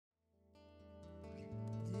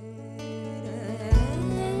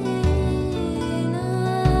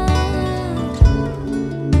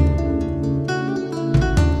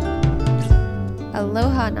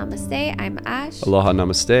Aloha Namaste, I'm Ash. Aloha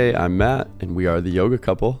Namaste, I'm Matt, and we are the yoga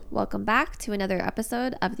couple. Welcome back to another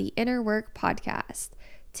episode of the Inner Work Podcast.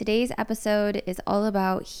 Today's episode is all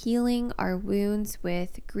about healing our wounds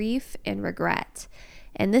with grief and regret.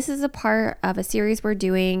 And this is a part of a series we're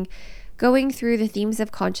doing going through the themes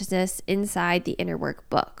of consciousness inside the Inner Work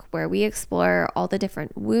book, where we explore all the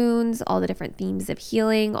different wounds, all the different themes of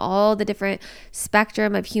healing, all the different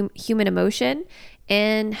spectrum of human emotion,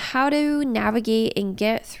 and how to navigate and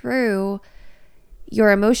get through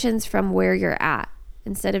your emotions from where you're at.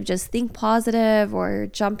 Instead of just think positive or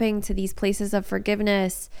jumping to these places of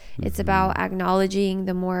forgiveness, it's about acknowledging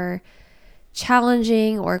the more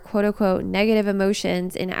challenging or quote unquote negative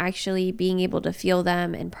emotions and actually being able to feel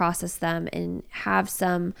them and process them and have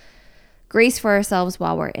some grace for ourselves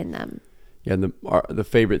while we're in them. Yeah, and the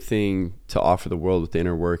favorite thing to offer the world with the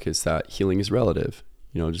inner work is that healing is relative.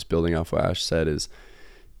 You know, just building off what Ash said, is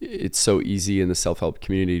it's so easy in the self-help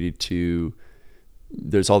community to,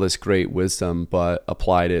 there's all this great wisdom, but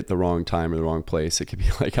applied at the wrong time or the wrong place, it could be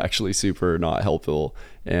like actually super not helpful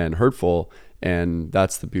and hurtful. And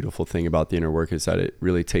that's the beautiful thing about the inner work, is that it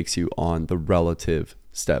really takes you on the relative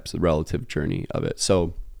steps, the relative journey of it.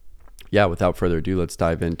 So yeah, without further ado, let's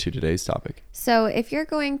dive into today's topic. So if you're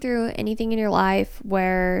going through anything in your life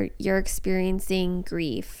where you're experiencing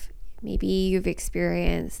grief, maybe you've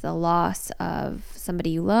experienced the loss of somebody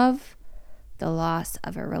you love, the loss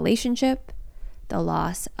of a relationship, the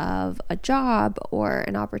loss of a job or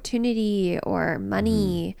an opportunity or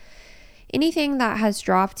money, anything that has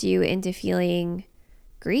dropped you into feeling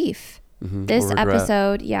grief. This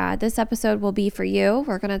episode will be for you.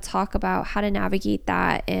 We're going to talk about how to navigate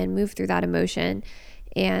that and move through that emotion,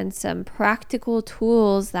 and some practical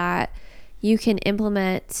tools that you can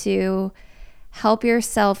implement to help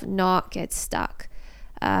yourself not get stuck.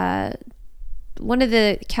 One of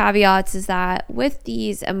the caveats is that with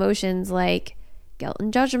these emotions like guilt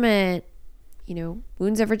and judgment,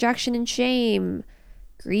 wounds of rejection and shame,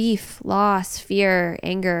 grief, loss, fear,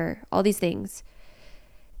 anger, all these things,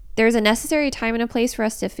 there's a necessary time and a place for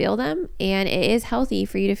us to feel them, and it is healthy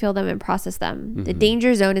for you to feel them and process them. The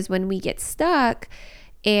danger zone is when we get stuck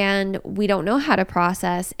and we don't know how to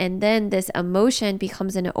process, and then this emotion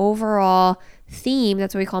becomes an overall theme.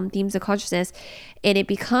 That's what we call them, themes of consciousness, and it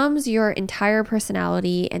becomes your entire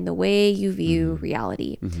personality and the way you view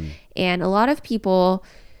reality. And a lot of people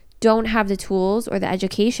don't have the tools or the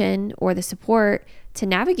education or the support to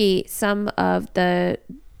navigate some of the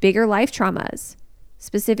bigger life traumas,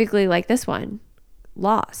 specifically like this one,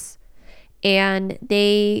 loss. And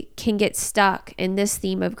they can get stuck in this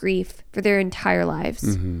theme of grief for their entire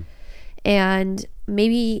lives. And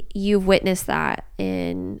maybe you've witnessed that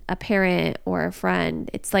in a parent or a friend.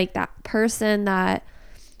 It's like that person that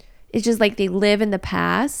it's just like they live in the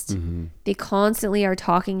past. They constantly are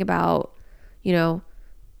talking about,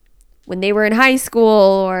 when they were in high school,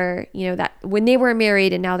 or that when they were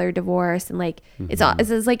married and now they're divorced, and like it's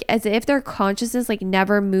like as if their consciousness like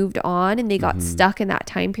never moved on, and they got stuck in that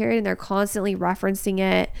time period, and they're constantly referencing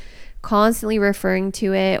it, constantly referring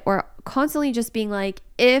to it, or constantly just being like,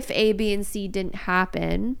 if A, B, and C didn't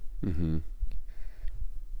happen,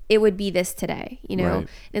 it would be this today, Right. And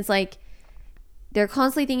it's like they're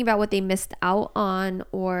constantly thinking about what they missed out on,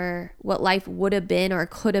 or what life would have been or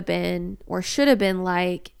could have been or should have been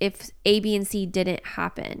like if A, B, and C didn't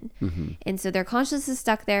happen. And so their consciousness is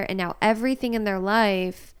stuck there, and now everything in their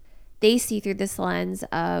life they see through this lens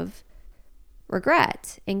of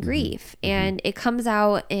regret and grief. And it comes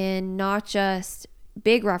out in not just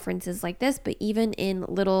big references like this, but even in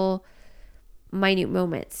little minute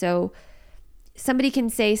moments. So somebody can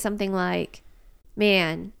say something like,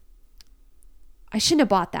 man, I shouldn't have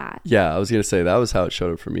bought that. Yeah, I was going to say that was how it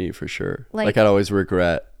showed up for me, for sure. Like I'd always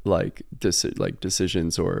regret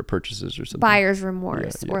decisions or purchases or something. Buyer's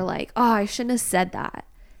remorse, or like, oh, I shouldn't have said that.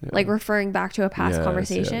 Like referring back to a past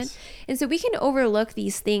conversation. Yes. And so we can overlook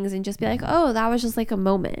these things and just be like, oh, that was just like a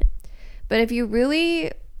moment. But if you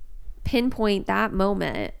really pinpoint that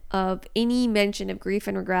moment of any mention of grief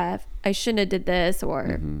and regret, I shouldn't have did this,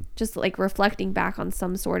 or just like reflecting back on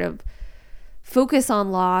some sort of focus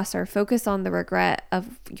on loss, or focus on the regret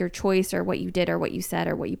of your choice or what you did or what you said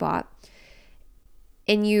or what you bought,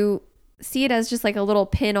 and you see it as just like a little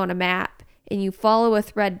pin on a map, and you follow a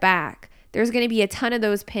thread back, there's going to be a ton of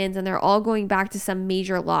those pins, and they're all going back to some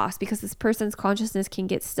major loss, because this person's consciousness can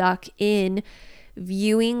get stuck in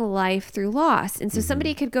viewing life through loss. And so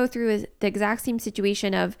somebody could go through the exact same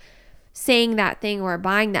situation of saying that thing or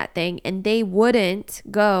buying that thing, and they wouldn't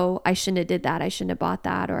go, I shouldn't have did that, I shouldn't have bought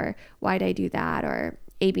that, or why'd I do that, or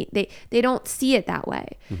they don't see it that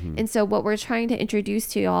way. And so what we're trying to introduce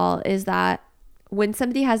to y'all is that when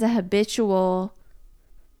somebody has a habitual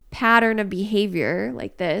pattern of behavior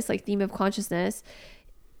like this, like theme of consciousness,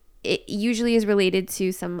 it usually is related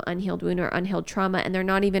to some unhealed wound or unhealed trauma, and they're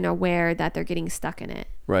not even aware that they're getting stuck in it.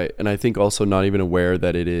 Right. And I think also not even aware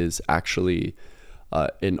that it is actually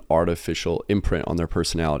an artificial imprint on their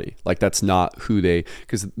personality. Like that's not who they,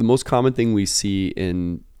 because the most common thing we see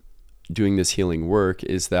in doing this healing work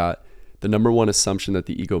is that the number one assumption that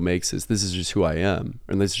the ego makes is this is just who I am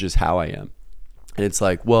and this is just how I am. And it's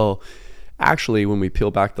like, well, actually, when we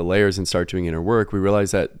peel back the layers and start doing inner work, we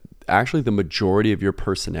realize that actually the majority of your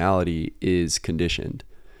personality is conditioned.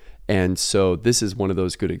 And so this is one of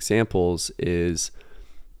those good examples is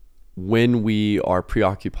when we are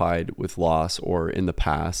preoccupied with loss or in the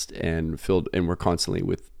past and we're constantly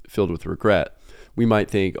filled with regret, we might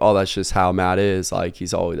think, oh, that's just how Matt is. Like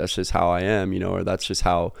that's just how I am, or that's just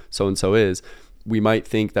how so-and-so is. We might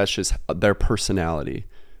think that's just their personality,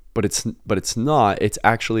 but it's not. It's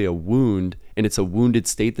actually a wound, and it's a wounded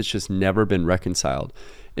state that's just never been reconciled.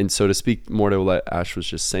 And so to speak more to what Ash was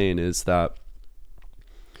just saying is that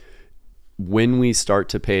when we start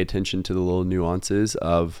to pay attention to the little nuances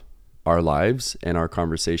of our lives and our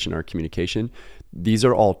conversation, our communication, these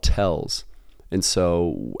are all tells. And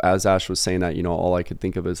so as Ash was saying that, all I could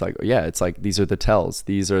think of is like, yeah, it's like, these are the tells.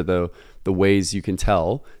 These are the ways you can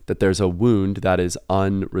tell that there's a wound that is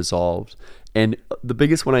unresolved. And the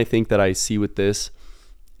biggest one I think that I see with this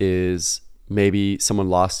is maybe someone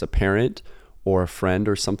lost a parent or a friend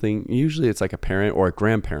or something. Usually it's like a parent or a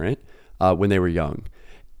grandparent when they were young.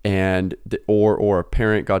 And or a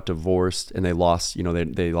parent got divorced and they lost,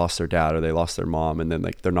 they lost their dad or they lost their mom, and then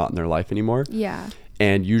like they're not in their life anymore. Yeah.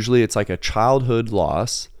 And usually it's like a childhood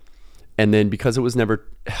loss, and then because it was never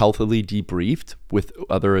healthily debriefed with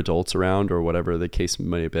other adults around or whatever the case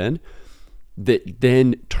might have been, that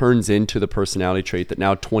then turns into the personality trait that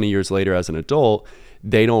now 20 years later as an adult,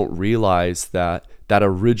 they don't realize that that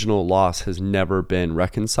original loss has never been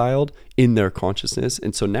reconciled in their consciousness.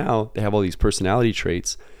 And so now they have all these personality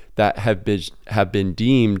traits that have been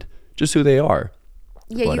deemed just who they are.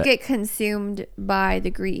 Yeah, you get consumed by the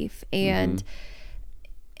grief. And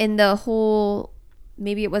in the whole,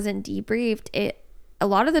 maybe it wasn't debriefed, a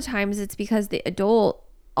lot of the times it's because the adult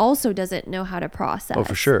also doesn't know how to process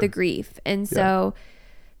the grief. And so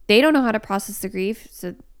they don't know how to process the grief.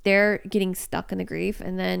 So they're getting stuck in the grief,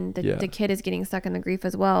 and then the kid is getting stuck in the grief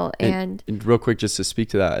as well. And real quick, just to speak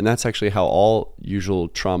to that, and that's actually how all usual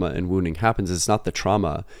trauma and wounding happens. It's not the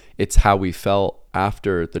trauma, it's how we felt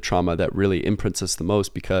after the trauma that really imprints us the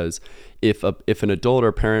most. Because if an adult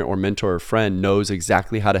or parent or mentor or friend knows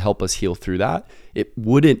exactly how to help us heal through that, it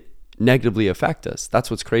wouldn't negatively affect us. That's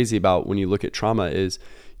what's crazy about when you look at trauma is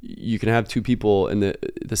you can have two people in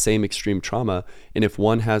the same extreme trauma, and if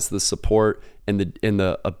one has the support and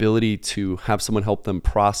the ability to have someone help them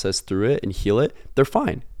process through it and heal it, they're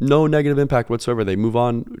fine. No negative impact whatsoever. They move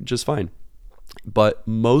on just fine. But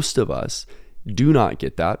most of us do not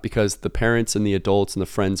get that because the parents and the adults and the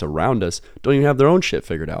friends around us don't even have their own shit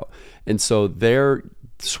figured out. And so they're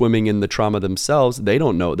swimming in the trauma themselves. They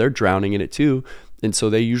don't know. They're drowning in it too. And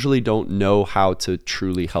so they usually don't know how to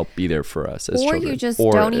truly help be there for us as children. Or you just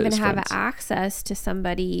don't even have access to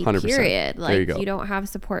somebody, 100%. Period. Like you don't have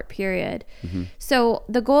support, period. So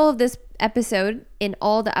the goal of this episode, in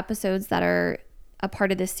all the episodes that are a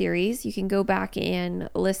part of this series, you can go back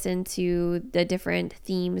and listen to the different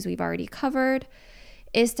themes we've already covered,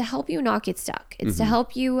 is to help you not get stuck. It's to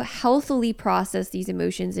help you healthily process these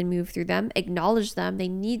emotions and move through them, acknowledge them. They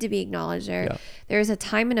need to be acknowledged. There's a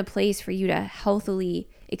time and a place for you to healthily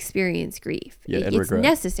experience grief. It's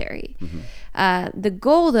necessary. The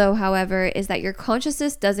goal, though, however, is that your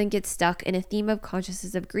consciousness doesn't get stuck in a theme of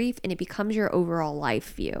consciousness of grief, and it becomes your overall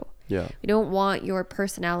life view. You don't want your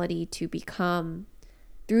personality to become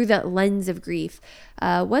through that lens of grief.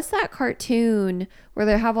 What's that cartoon where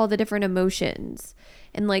they have all the different emotions?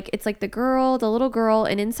 And like, it's like the little girl,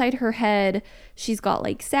 and inside her head, she's got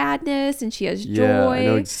like sadness and she has joy. Yeah, I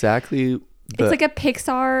know exactly. It's like a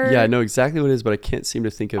Pixar. Yeah, I know exactly what it is, but I can't seem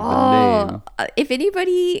to think of the name. If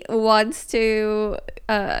anybody wants to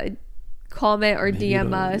comment or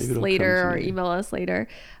DM us later or email us later,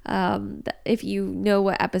 if you know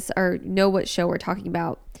what episode or know what show we're talking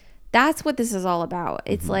about, that's what this is all about.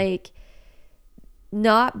 It's like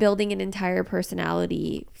not building an entire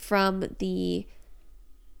personality from the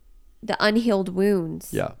unhealed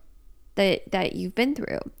wounds that you've been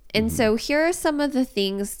through. And so here are some of the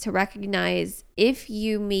things to recognize if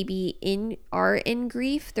you maybe are in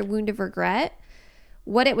grief, the wound of regret,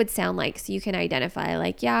 what it would sound like, so you can identify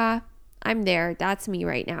like, yeah, I'm there. That's me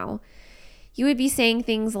right now. You would be saying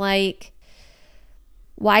things like,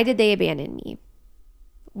 why did they abandon me?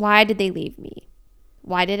 Why did they leave me?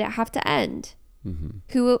 Why did it have to end?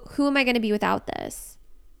 Who am I going to be without this?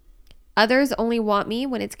 Others only want me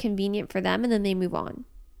when it's convenient for them, and then they move on.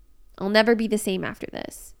 I'll never be the same after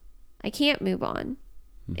this. I can't move on.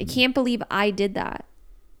 I can't believe I did that.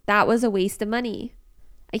 That was a waste of money.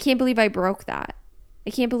 I can't believe I broke that. I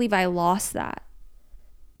can't believe I lost that.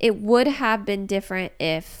 It would have been different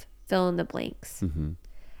if fill in the blanks.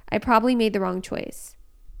 I probably made the wrong choice.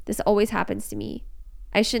 This always happens to me.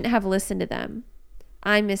 I shouldn't have listened to them.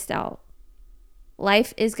 I missed out.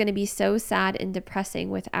 Life is going to be so sad and depressing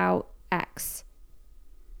without X.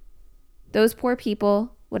 Those poor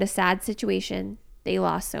people, what a sad situation. They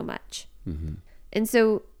lost so much. And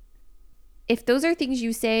so if those are things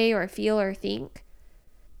you say or feel or think,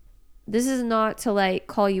 this is not to like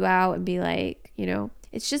call you out and be like, you know,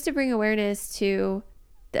 it's just to bring awareness to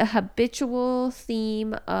the habitual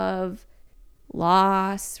theme of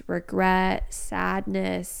loss, regret,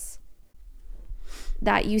 sadness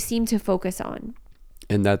that you seem to focus on.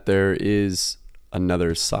 And that there is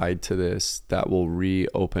another side to this that will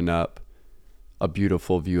reopen up a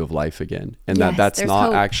beautiful view of life again. And yes, that's not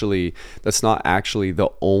hope. that's not actually the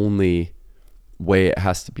only way it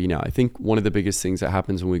has to be now. I think one of the biggest things that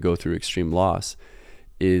happens when we go through extreme loss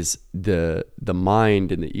is the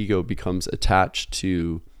mind and the ego becomes attached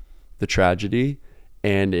to the tragedy,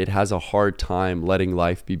 and it has a hard time letting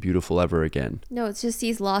life be beautiful ever again. No, it just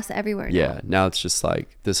sees loss everywhere now. Yeah, now it's just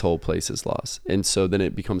like this whole place is lost. And so then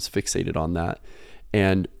it becomes fixated on that.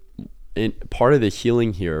 And part of the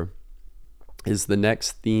healing here is the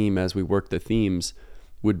next theme, as we work the themes,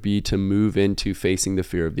 would be to move into facing the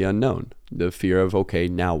fear of the unknown, the fear of, okay,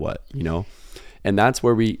 now what, you know? And that's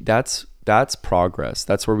where that's progress.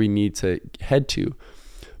 That's where we need to head to.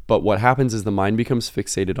 But what happens is the mind becomes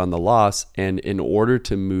fixated on the loss. And in order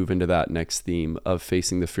to move into that next theme of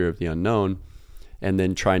facing the fear of the unknown and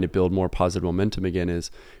then trying to build more positive momentum again,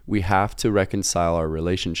 is we have to reconcile our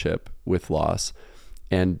relationship with loss.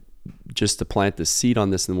 And just to plant the seed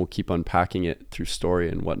on this, and we'll keep unpacking it through story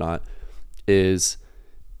and whatnot, is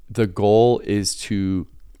the goal is to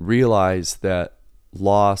realize that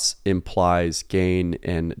loss implies gain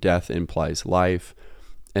and death implies life,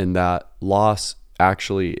 and that loss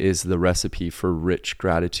actually is the recipe for rich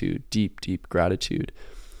gratitude, deep gratitude.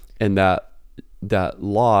 And that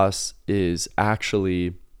loss is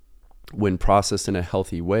actually, when processed in a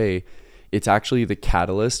healthy way, it's actually the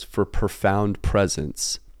catalyst for profound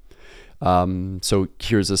presence. So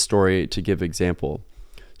here's a story to give example.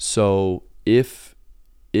 So if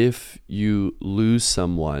you lose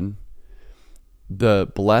someone,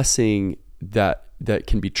 the blessing that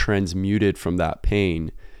can be transmuted from that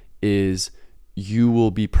pain is you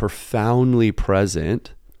will be profoundly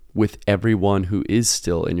present with everyone who is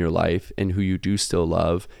still in your life and who you do still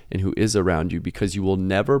love and who is around you, because you will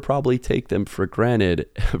never probably take them for granted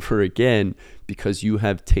ever again, because you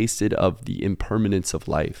have tasted of the impermanence of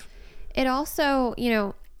life. It also, you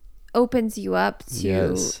know, opens you up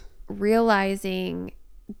to realizing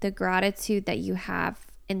the gratitude that you have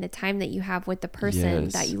in the time that you have with the person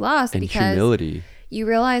that you lost, and because humility. You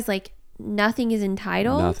realize like nothing is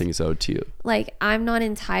entitled. Nothing is owed to you. Like, I'm not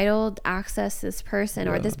entitled to access this person,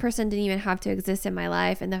 or this person didn't even have to exist in my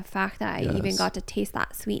life. And the fact that I even got to taste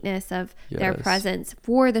that sweetness of their presence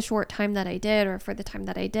for the short time that I did, or for the time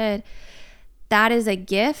that I did, that is a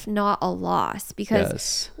gift, not a loss.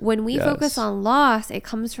 Because when we focus on loss, it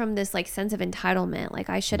comes from this like sense of entitlement.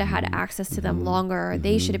 Like, I should have had access to them longer, or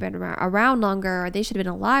they should have been around longer, or they should have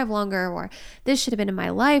been alive longer, or this should have been in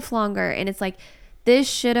my life longer. And it's like, this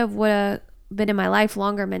should have, would have been in my life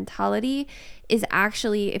longer mentality is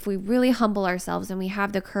actually, if we really humble ourselves and we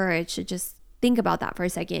have the courage to just think about that for a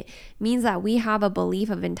second, means that we have a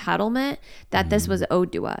belief of entitlement that this was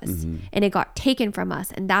owed to us and it got taken from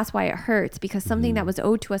us. And that's why it hurts, because something that was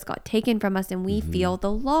owed to us got taken from us, and we feel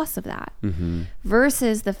the loss of that.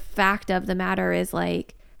 Versus the fact of the matter is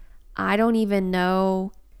like, I don't even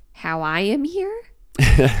know how I am here.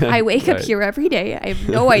 I wake up here every day. I have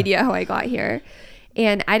no idea how I got here.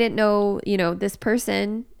 And I didn't know, you know, this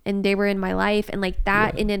person, and they were in my life. And like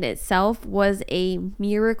that in and itself was a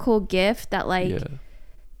miracle gift that like,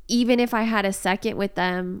 even if I had a second with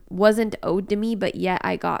them, wasn't owed to me, but yet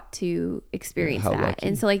I got to experience that. Lucky.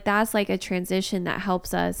 And so like, that's like a transition that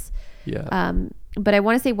helps us. But I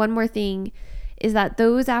want to say one more thing is that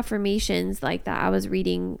those affirmations like that I was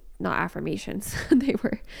reading, not affirmations, they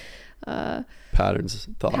were, patterns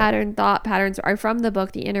are from the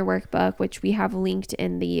book, The Inner Workbook, which we have linked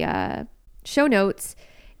in the show notes.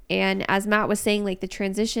 And as Matt was saying, like, the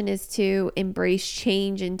transition is to embrace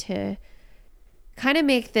change and to kind of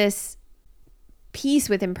make this peace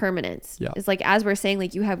with impermanence. Yeah. It's like, as we're saying,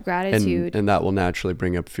 like, you have gratitude. And that will naturally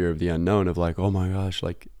bring up fear of the unknown of like, oh my gosh,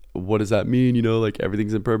 like, what does that mean? You know, like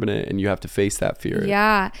everything's impermanent, and you have to face that fear.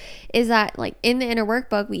 Yeah. Is that like in the inner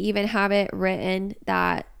workbook, we even have it written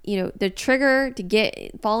that, you know, the trigger to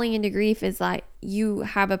get falling into grief is that you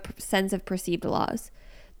have a sense of perceived loss.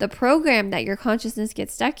 The program that your consciousness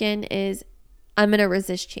gets stuck in is, I'm going to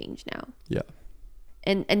resist change now. Yeah.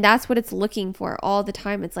 And that's what it's looking for all the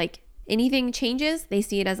time. It's like, anything changes, they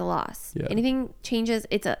see it as a loss. Yeah. Anything changes,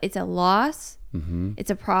 it's a loss. Mm-hmm. It's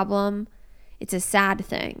a problem. It's a sad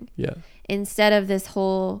thing. Yeah. Instead of this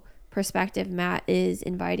whole perspective Matt is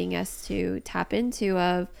inviting us to tap into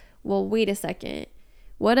of, well, wait a second.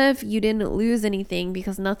 What if you didn't lose anything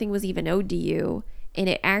because nothing was even owed to you, and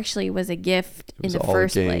it actually was a gift in the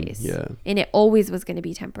first place? Yeah. And it always was going to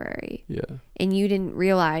be temporary. Yeah. And you didn't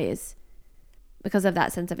realize because of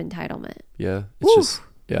that sense of entitlement. Yeah. It's just,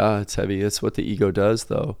 yeah, it's heavy. It's what the ego does,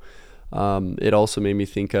 though. It also made me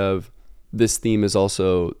think of, this theme is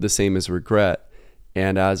also the same as regret.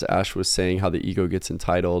 And as Ash was saying, how the ego gets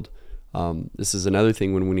entitled. This is another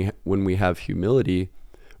thing when we have humility.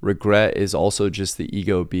 Regret is also just the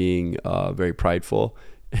ego being very prideful.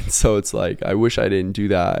 And so it's like, I wish I didn't do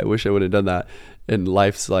that. I wish I would have done that. And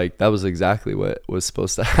life's like, that was exactly what was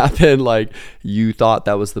supposed to happen. Like, you thought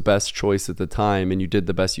that was the best choice at the time, and you did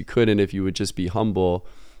the best you could. And if you would just be humble,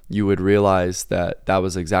 you would realize that that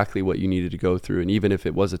was exactly what you needed to go through. And even if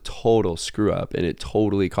it was a total screw up and it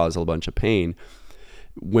totally caused a bunch of pain,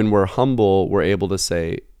 when we're humble, we're able to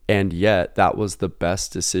say, and yet that was the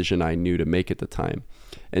best decision I knew to make at the time.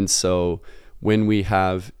 And so when we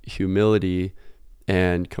have humility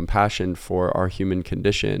and compassion for our human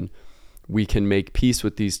condition, we can make peace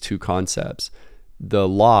with these two concepts: the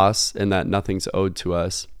loss, and that nothing's owed to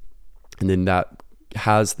us, and then that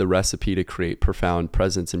has the recipe to create profound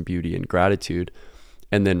presence and beauty and gratitude.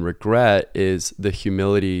 And then regret is the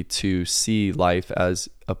humility to see life as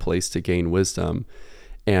a place to gain wisdom,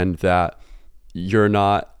 and that you're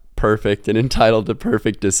not perfect and entitled to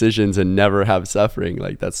perfect decisions and never have suffering.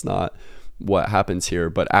 Like, that's not what happens here.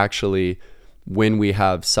 But actually, when we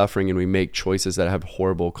have suffering and we make choices that have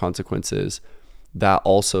horrible consequences, that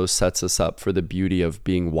also sets us up for the beauty of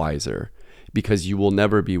being wiser. Because you will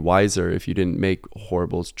never be wiser if you didn't make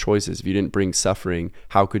horrible choices. If you didn't bring suffering,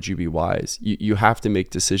 how could you be wise? You have to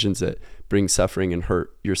make decisions that bring suffering and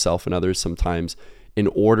hurt yourself and others sometimes in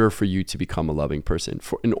order for you to become a loving person,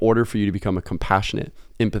 in order for you to become a compassionate,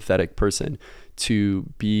 empathetic person, to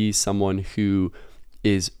be someone who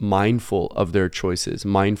is mindful of their choices,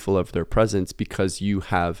 mindful of their presence, because you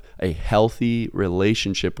have a healthy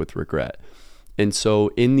relationship with regret. And so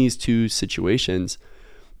in these two situations,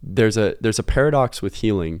 there's a paradox with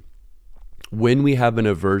healing. When we have an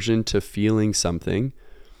aversion to feeling something,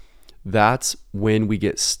 that's when we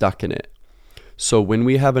get stuck in it. So when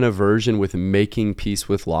we have an aversion with making peace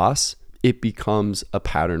with loss, it becomes a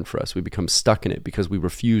pattern for us. We become stuck in it because we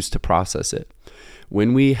refuse to process it.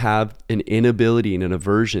 When we have an inability and an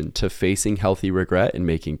aversion to facing healthy regret and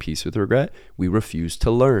making peace with regret, we refuse to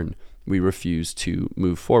learn. We refuse to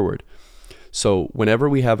move forward. So whenever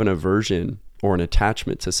we have an aversion or an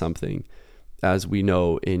attachment to something, as we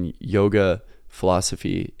know in yoga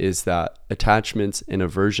philosophy, is that attachments and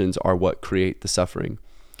aversions are what create the suffering.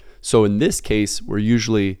 So in this case, we're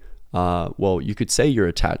usually, you could say you're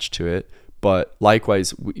attached to it, but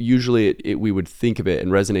likewise, usually we would think of it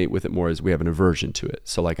and resonate with it more as we have an aversion to it.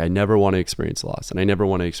 So like, I never want to experience loss and I never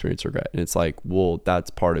want to experience regret. And it's like, well,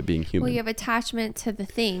 that's part of being human. Well, you have attachment to the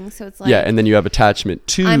thing. So it's like, yeah. And then you have attachment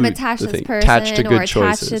to I'm attached to this person, attached to good or attached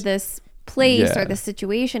choices. to this place Yeah. or the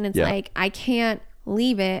situation. It's Yeah. like, I can't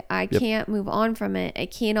leave it. I can't move on from it. I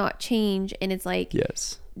cannot change. And it's like,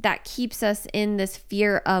 Yes. that keeps us in this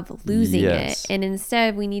fear of losing Yes. it. And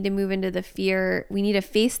instead we need to move into the fear. We need to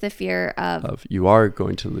face the fear of You are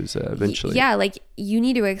going to lose it eventually. yeah, like, you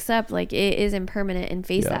need to accept, like, it is impermanent, and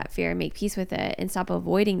face Yeah. that fear and make peace with it and stop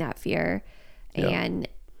avoiding that fear. Yeah. And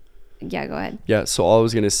yeah, go ahead. Yeah. So all I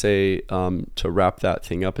was going to say to wrap that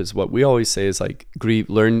thing up is what we always say is like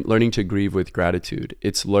learning to grieve with gratitude.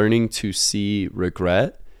 It's learning to see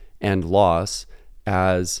regret and loss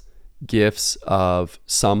as gifts of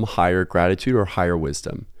some higher gratitude or higher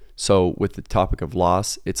wisdom. So with the topic of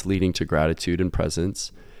loss, it's leading to gratitude and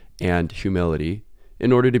presence and humility.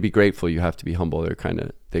 In order to be grateful, you have to be humble.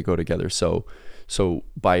 They go together. So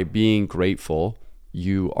by being grateful,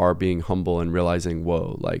 you are being humble and realizing,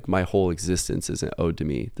 whoa, like, my whole existence isn't owed to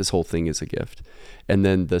me. This whole thing is a gift. And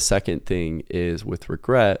then the second thing is with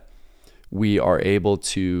regret, we are able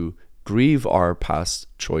to grieve our past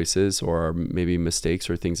choices or maybe mistakes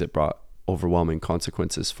or things that brought overwhelming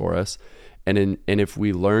consequences for us. And if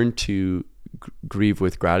we learn to grieve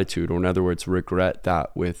with gratitude, or in other words, regret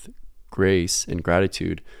that with grace and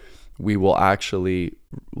gratitude, we will actually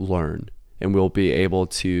learn, and we'll be able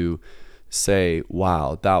to say,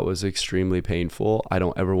 wow, that was extremely painful. I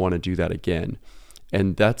don't ever want to do that again.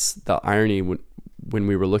 And that's the irony when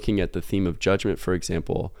we were looking at the theme of judgment, for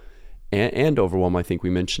example, and overwhelm. I think we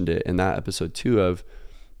mentioned it in that episode too, of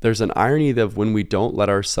there's an irony of when we don't let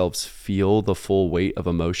ourselves feel the full weight of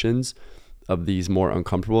emotions, of these more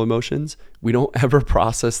uncomfortable emotions, we don't ever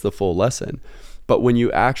process the full lesson. But when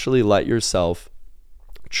you actually let yourself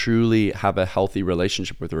truly have a healthy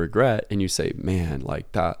relationship with regret, and you say, man,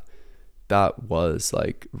 like that was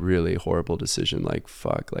like really horrible decision, like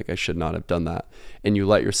fuck, like I should not have done that, and you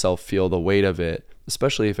let yourself feel the weight of it,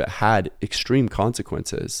 especially if it had extreme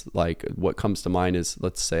consequences. Like what comes to mind is,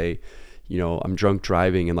 let's say, I'm drunk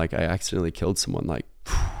driving and like I accidentally killed someone, like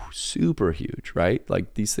super huge, right?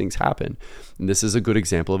 Like these things happen. And this is a good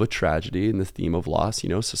example of a tragedy in the theme of loss,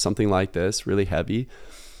 so something like this, really heavy.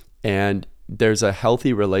 And there's a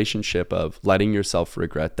healthy relationship of letting yourself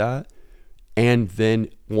regret that. And then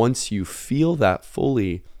once you feel that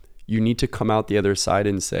fully, you need to come out the other side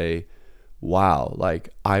and say, wow, like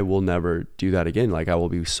I will never do that again. Like I will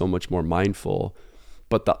be so much more mindful.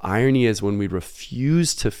 But the irony is when we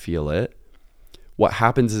refuse to feel it, what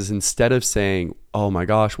happens is instead of saying, oh my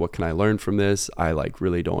gosh, what can I learn from this? I like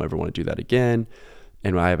really don't ever want to do that again.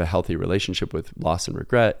 And I have a healthy relationship with loss and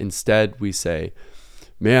regret. Instead, we say,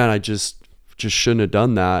 man, I just shouldn't have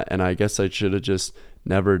done that. And I guess I should have just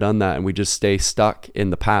never done that. And we just stay stuck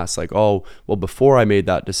in the past. Like, oh, well, before I made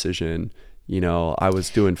that decision, I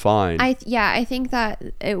was doing fine. I think that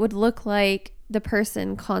it would look like the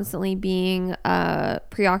person constantly being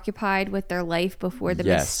preoccupied with their life before the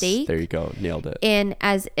mistake. There you go. Nailed it. And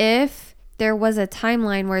as if there was a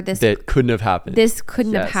timeline where that couldn't have happened. This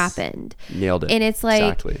couldn't have happened. Nailed it. And it's like,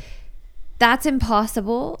 exactly. That's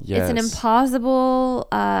impossible. Yes. It's an impossible,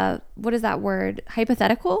 what is that word?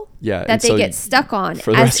 Hypothetical? Yeah. That they get stuck on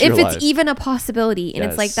as if it's even a possibility. And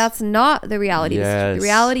it's like, that's not the reality. Yes. The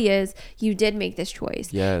reality is you did make this choice.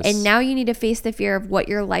 Yes. And now you need to face the fear of what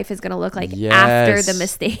your life is going to look like after the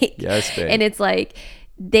mistake. Yes, babe. And it's like,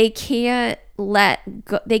 they cannot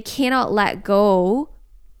let go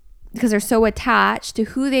because they're so attached to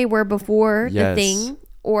who they were before the thing,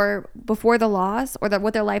 or before the loss, or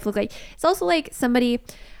what their life looked like. It's also like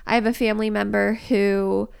I have a family member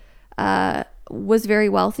who was very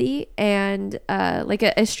wealthy, and like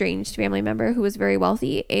a estranged family member who was very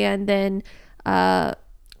wealthy, and then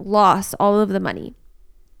lost all of the money.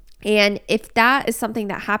 And if that is something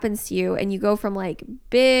that happens to you, and you go from like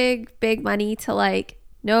big money to like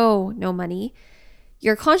no money,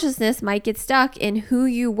 your consciousness might get stuck in who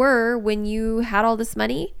you were when you had all this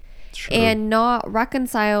money. True. And not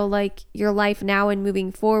reconcile like your life now and moving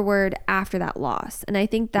forward after that loss. And I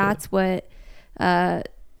think that's what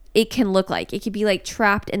it can look like. It could be like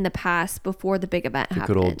trapped in the past before the big event happened.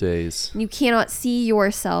 Good old days. You cannot see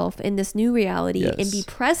yourself in this new reality and be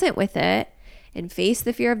present with it and face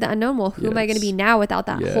the fear of the unknown. Well, who am I going to be now without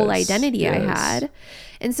that whole identity I had?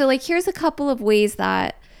 And so like, here's a couple of ways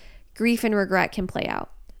that grief and regret can play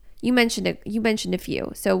out. You mentioned a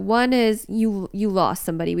few. So one is you lost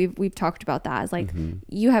somebody. We've talked about that. It's like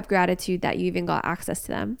you have gratitude that you even got access to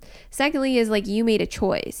them. Secondly is like you made a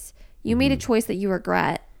choice. You made a choice that you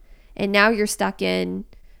regret, and now you're stuck in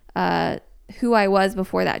who I was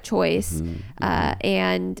before that choice.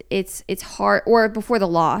 And it's hard, or before the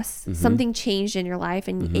loss, something changed in your life,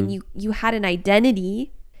 and you had an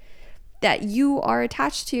identity that you are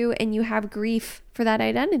attached to, and you have grief for that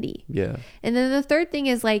identity. Yeah. And then the third thing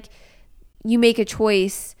is like you make a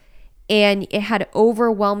choice and it had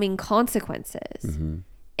overwhelming consequences.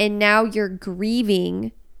 And now you're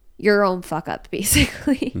grieving your own fuck up,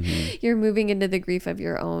 basically. You're moving into the grief of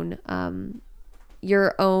your own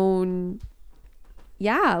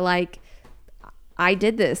like I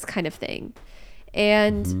did this kind of thing.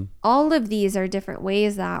 And all of these are different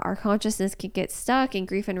ways that our consciousness can get stuck in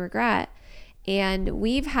grief and regret. And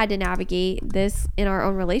we've had to navigate this in our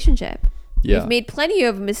own relationship. We've made plenty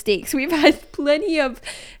of mistakes. We've had plenty of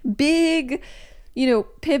big,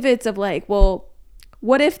 pivots of like, well,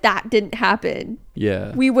 what if that didn't happen?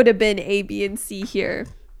 Yeah. We would have been A, B, and C here.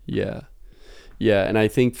 Yeah. Yeah. And I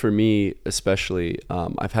think for me, especially,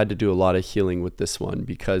 I've had to do a lot of healing with this one,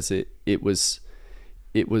 because it was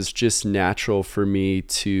just natural for me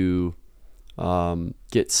to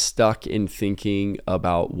get stuck in thinking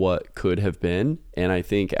about what could have been. And I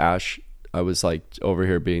think, Ash, I was like over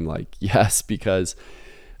here being like, yes, because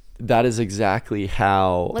that is exactly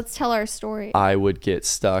how. Let's tell our story. I would get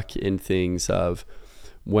stuck in things of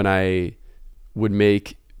when I would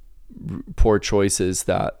make poor choices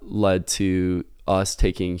that led to us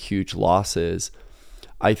taking huge losses,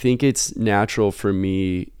 I think it's natural for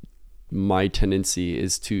me. My tendency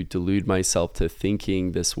is to delude myself to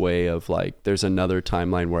thinking this way of like, there's another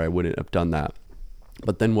timeline where I wouldn't have done that.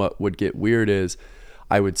 But then what would get weird is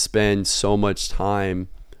I would spend so much time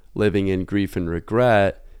living in grief and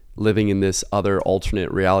regret, living in this other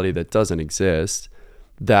alternate reality that doesn't exist,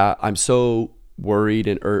 that I'm so worried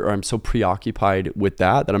or I'm so preoccupied with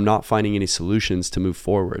that I'm not finding any solutions to move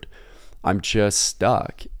forward. I'm just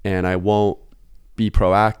stuck, and I won't be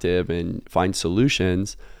proactive and find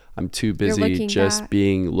solutions. I'm too busy just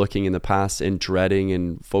looking in the past and dreading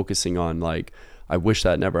and focusing on like, I wish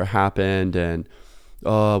that never happened, and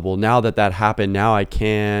well, now that happened, now I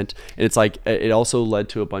can't. And it's like, it also led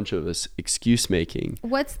to a bunch of this excuse making.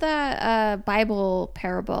 What's the Bible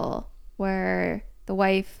parable where the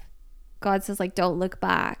wife, God says like, don't look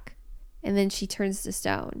back, and then she turns to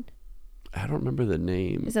stone? I don't remember the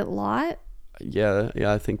name. Is it Lot? Yeah,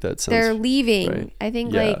 I think that sounds. They're leaving. Right. I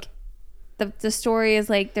think like the story is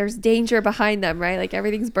like there's danger behind them, right? Like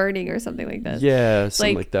everything's burning or something like that. Yeah,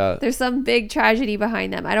 something like that. There's some big tragedy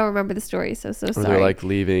behind them. I don't remember the story, so sorry. Or they're like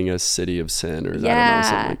leaving a city of sin, or I don't know,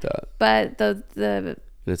 something like that. But and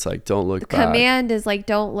it's like, don't look back. The command is like,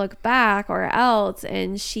 don't look back or else,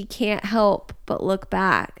 and she can't help but look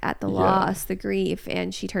back at the loss, the grief,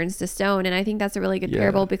 and she turns to stone. And I think that's a really good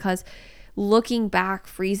parable, because looking back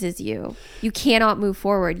freezes you. You cannot move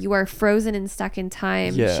forward. You are frozen and stuck in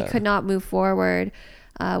time. She could not move forward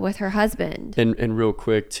with her husband. And real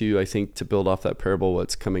quick too, I think to build off that parable,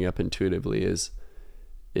 what's coming up intuitively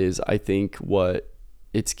is I think what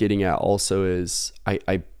it's getting at also is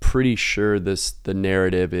I'm pretty sure the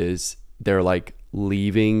narrative is they're like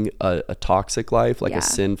leaving a toxic life, like a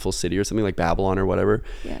sinful city or something like Babylon or whatever.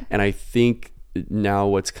 And I think now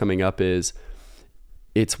what's coming up is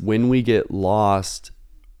it's when we get lost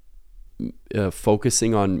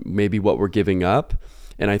focusing on maybe what we're giving up.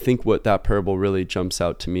 And I think what that parable really jumps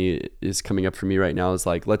out to me is coming up for me right now is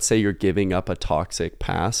like, let's say you're giving up a toxic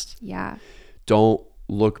past. Yeah. Don't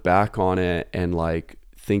look back on it and like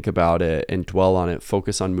think about it and dwell on it.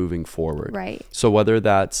 Focus on moving forward. Right. So whether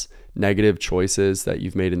that's negative choices that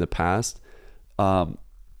you've made in the past,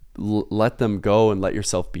 let them go and let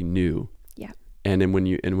yourself be new. Yeah. And then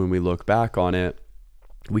when we look back on it,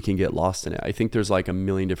 we can get lost in it. I think there's like a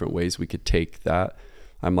million different ways we could take that.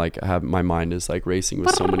 I'm like, my mind is like racing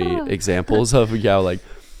with so many examples of like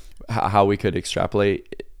how we could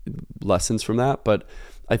extrapolate lessons from that. But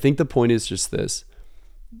I think the point is just this: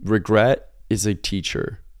 regret is a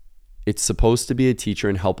teacher. It's supposed to be a teacher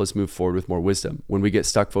and help us move forward with more wisdom. When we get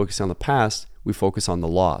stuck focusing on the past, we focus on the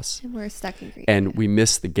loss. And we're stuck in grief. And we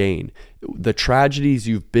miss the gain. The tragedies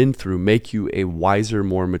you've been through make you a wiser,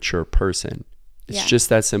 more mature person. It's just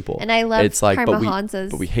that simple. And I love it's like,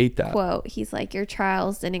 Paramahansa's but we hate that quote. He's like, your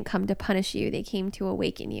trials didn't come to punish you. They came to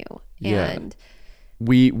awaken you. And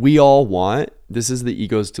we all want, this is the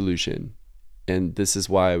ego's delusion. And this is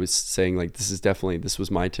why I was saying like, this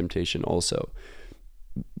was my temptation also.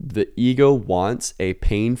 The ego wants a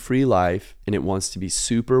pain-free life, and it wants to be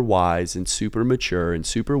super wise and super mature and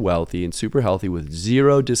super wealthy and super healthy with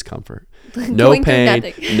zero discomfort, no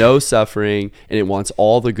pain, no suffering, and it wants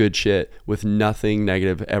all the good shit with nothing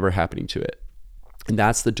negative ever happening to it. And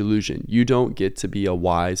that's the delusion. You don't get to be a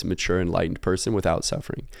wise, mature, enlightened person without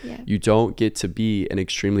suffering. You don't get to be an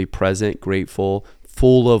extremely present, grateful,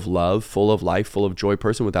 full of love, full of life, full of joy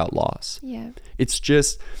person without loss. It's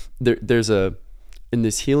just there's in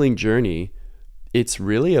this healing journey, it's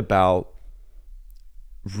really about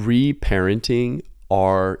reparenting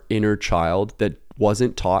our inner child that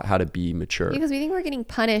wasn't taught how to be mature. Because we think we're getting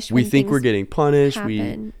punished. We think we're getting punished.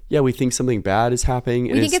 Happen. We think something bad is happening.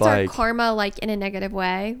 We think it's like, our karma, like in a negative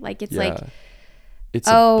way. Like it's like, it's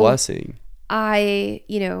a blessing. I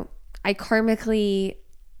karmically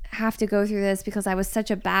have to go through this because I was such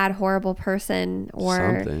a bad, horrible person,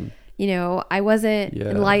 or something. I wasn't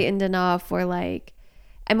enlightened enough, or like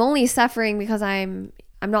I'm only suffering because I'm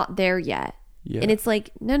not there yet. And it's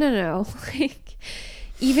like, no. Like,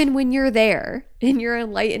 even when you're there in your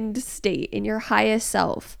enlightened state, in your highest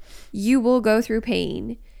self, you will go through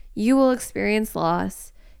pain. You will experience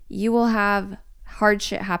loss. You will have hard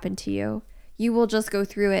shit happen to you. You will just go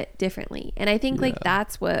through it differently. And I think like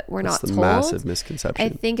that's what we're not told. Massive misconception. I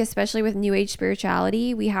think especially with New Age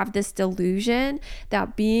spirituality, we have this delusion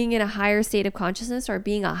that being in a higher state of consciousness or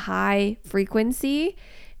being a high frequency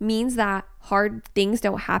means that hard things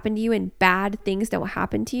don't happen to you and bad things don't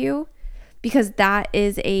happen to you, because that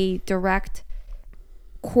is a direct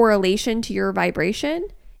correlation to your vibration.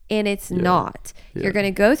 And it's not. You're going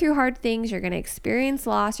to go through hard things. You're going to experience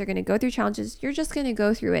loss. You're going to go through challenges. You're just going to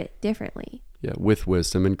go through it differently. Yeah, with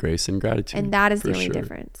wisdom and grace and gratitude. And that is the only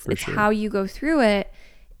difference. It's how you go through it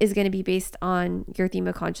is going to be based on your theme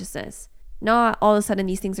of consciousness. Not all of a sudden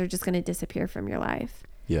these things are just going to disappear from your life.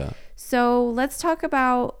 Yeah. So let's talk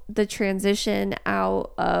about the transition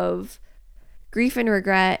out of grief and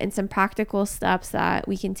regret and some practical steps that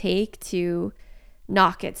we can take to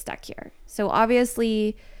not get stuck here. So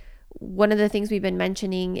obviously, one of the things we've been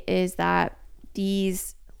mentioning is that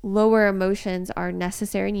these lower emotions are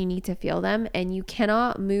necessary and you need to feel them, and you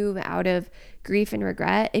cannot move out of grief and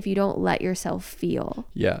regret if you don't let yourself feel.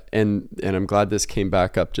 Yeah. And I'm glad this came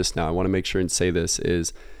back up just now. I want to make sure and say this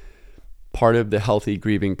is part of the healthy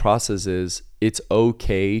grieving process is it's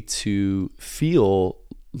okay to feel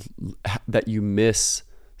that you miss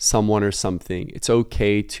someone or something. It's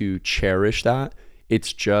okay to cherish that.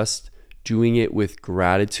 It's just doing it with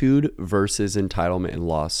gratitude versus entitlement and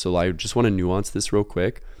loss. So I just want to nuance this real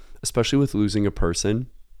quick, especially with losing a person.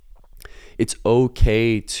 It's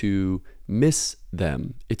okay to miss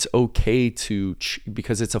them. It's okay to,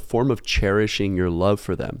 because it's a form of cherishing your love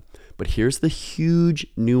for them. But here's the huge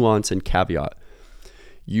nuance and caveat.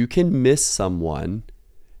 You can miss someone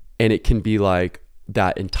and it can be like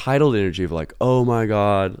that entitled energy of like, oh my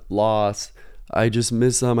God, lost. I just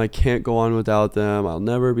miss them. I can't go on without them. I'll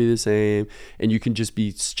never be the same. And you can just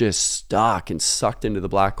be just stuck and sucked into the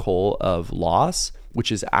black hole of loss,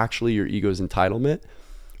 which is actually your ego's entitlement.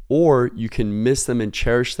 Or you can miss them and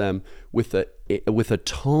cherish them with a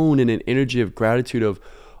tone and an energy of gratitude of,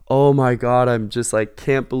 oh my God, I'm just like,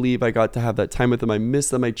 can't believe I got to have that time with them. I miss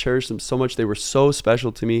them. I cherish them so much. They were so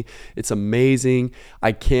special to me. It's amazing.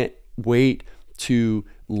 I can't wait to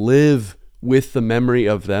live with the memory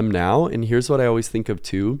of them now. And here's what I always think of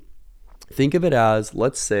too. Think of it as,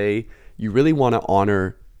 let's say you really want to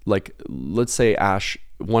honor, like, let's say Ash,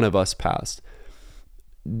 one of us passed.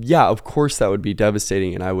 Yeah, of course that would be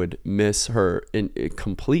devastating and I would miss her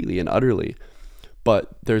completely and utterly.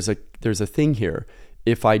 But there's a thing here.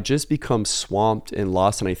 If I just become swamped and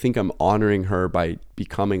lost, and I think I'm honoring her by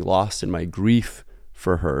becoming lost in my grief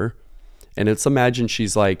for her, and let's imagine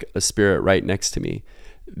she's like a spirit right next to me,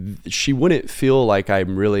 she wouldn't feel like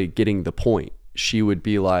I'm really getting the point. She would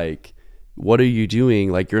be like, what are you doing?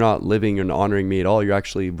 Like, you're not living and honoring me at all. You're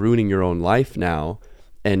actually ruining your own life now.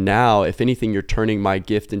 And now, if anything, you're turning my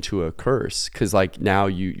gift into a curse, because like now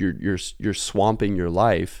you're swamping your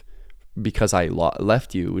life because I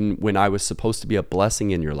left you when I was supposed to be a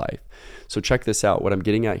blessing in your life. So check this out. What I'm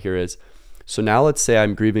getting at here is, so now let's say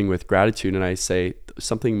I'm grieving with gratitude and I say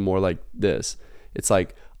something more like this. It's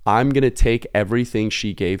like, I'm going to take everything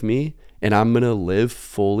she gave me and I'm going to live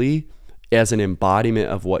fully as an embodiment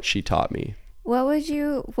of what she taught me. What would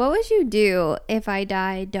you do if I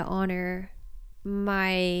died to honor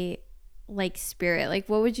my like spirit? Like,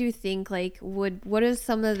 what would you think, like, what are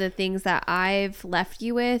some of the things that I've left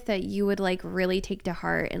you with that you would like really take to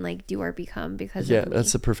heart and like do or become because of me?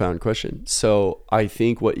 That's a profound question. So I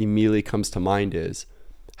think what immediately comes to mind is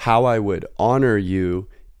how I would honor you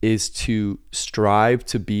is to strive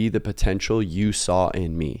to be the potential you saw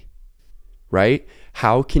in me, right?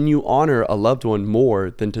 How can you honor a loved one more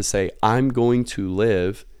than to say, I'm going to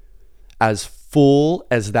live as full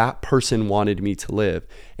as that person wanted me to live?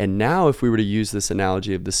 And now if we were to use this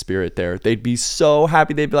analogy of the spirit there, they'd be so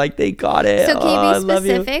happy. They'd be like, they got it. So can you be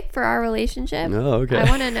specific for our relationship? Oh, okay. I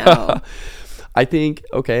want to know. I think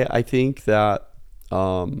that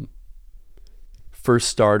for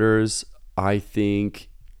starters, I think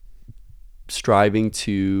striving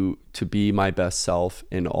to be my best self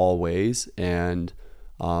in all ways, and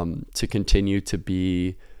to continue to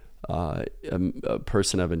be a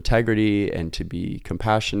person of integrity, and to be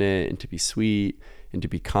compassionate, and to be sweet, and to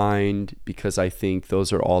be kind, because I think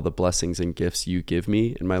those are all the blessings and gifts you give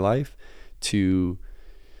me in my life. To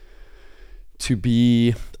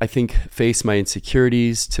be, I think, face my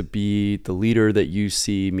insecurities, to be the leader that you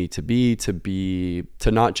see me to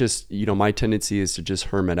not just, my tendency is to just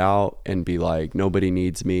hermit out and be like, nobody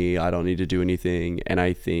needs me, I don't need to do anything. And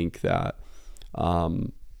I think that,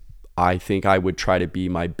 I would try to be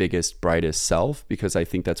my biggest, brightest self, because I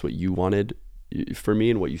think that's what you wanted for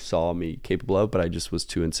me and what you saw me capable of, but I just was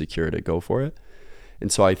too insecure to go for it.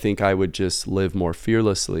 And so I think I would just live more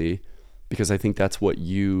fearlessly, because I think that's what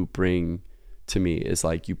you bring to me, is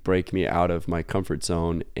like, you break me out of my comfort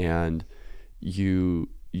zone and you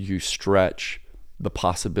stretch the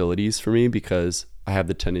possibilities for me, because I have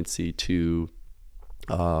the tendency to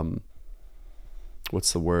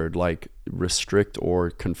like restrict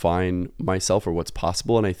or confine myself or what's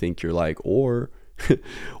possible. And I think you're like, or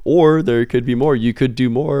or there could be more. You could do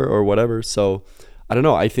more or whatever. So I don't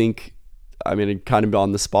know. I mean, kind of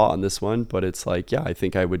on the spot on this one, but it's like, yeah, I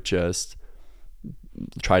think I would just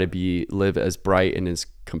try to live as bright and as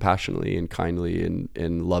compassionately and kindly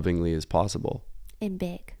and lovingly as possible. And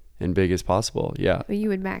big. And big as possible. Yeah. Or you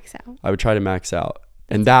would max out. I would try to max out.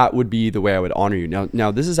 And that would be the way I would honor you.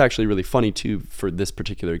 Now this is actually really funny too for this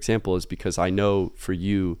particular example, is because I know for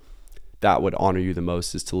you, that would honor you the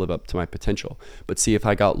most is to live up to my potential. But see, if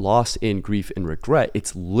I got lost in grief and regret,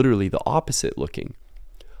 it's literally the opposite looking.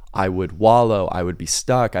 I would wallow, I would be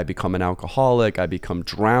stuck, I become an alcoholic, I become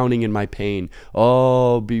drowning in my pain.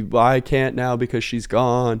 I can't now because she's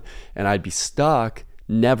gone. And I'd be stuck,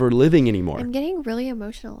 never living anymore. I'm getting really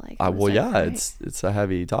emotional. It's a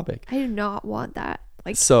heavy topic. I do not want that.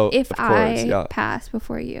 Like, so if I pass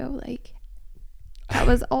before you, like, that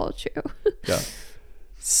was all true. Yeah.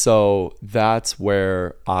 So that's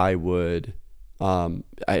where I would,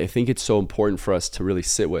 I think it's so important for us to really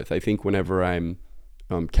sit with. I think whenever I'm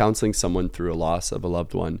counseling someone through a loss of a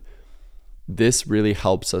loved one, this really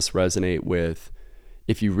helps us resonate with,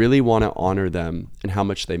 if you really want to honor them and how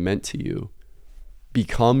much they meant to you,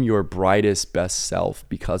 become your brightest, best self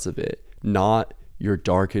because of it, not your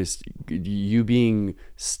darkest. You being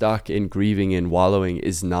stuck in grieving and wallowing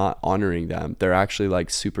is not honoring them. They're actually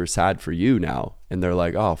like super sad for you now. And they're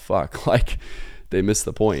like, oh, fuck, like they missed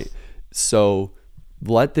the point. So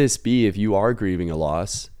let this be, if you are grieving a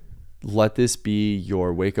loss, let this be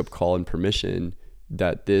your wake up call and permission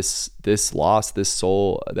that this loss, this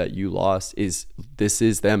soul that you lost this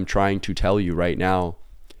is them trying to tell you right now,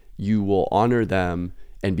 you will honor them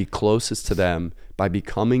and be closest to them by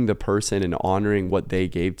becoming the person and honoring what they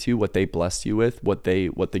gave to you, what they blessed you with, what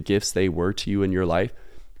the gifts they were to you in your life.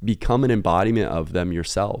 Become an embodiment of them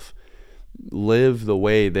yourself. Live the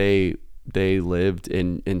way they lived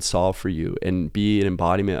and saw for you, and be an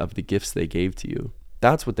embodiment of the gifts they gave to you.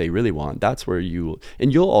 That's what they really want. That's where you'll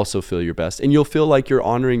also feel your best, and you'll feel like you're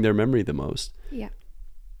honoring their memory the most. Yeah.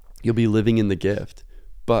 You'll be living in the gift.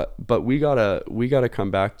 But we gotta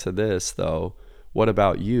come back to this though. What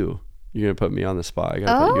about you? You're gonna put me on the spot. I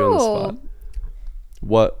gotta put you on the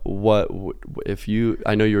spot. What if you?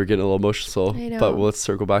 I know you were getting a little emotional, but let's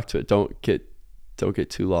circle back to it. Don't get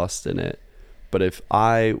too lost in it. But if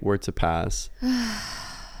I were to pass,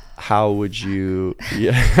 how would you?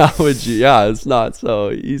 Yeah, how would you? Yeah, it's not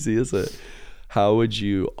so easy, is it? How would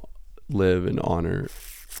you live and honor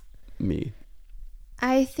me?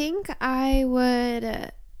 I think I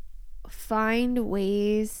would find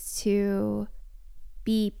ways to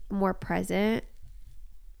be more present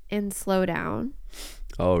and slow down.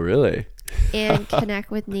 Oh, really? And connect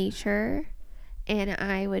with nature. And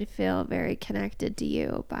I would feel very connected to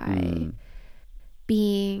you by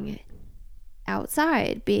being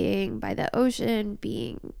outside, being by the ocean,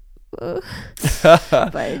 being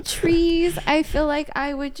by trees. I feel like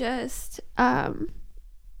I would just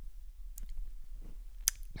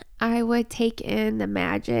I would take in the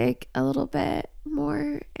magic a little bit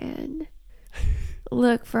more and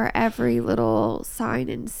look for every little sign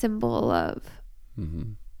and symbol of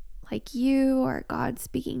like you or God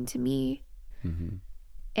speaking to me.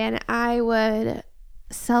 And I would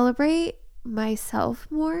celebrate myself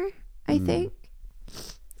more, I think.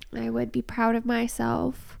 I would be proud of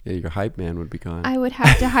myself. Yeah, your hype man would be gone. I would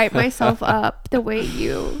have to hype myself up the way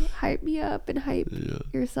you hype me up and hype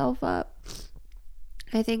yourself up.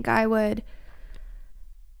 I think I would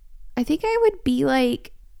be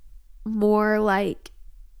like more like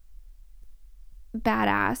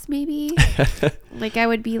badass maybe. Like I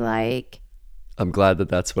would be like, I'm glad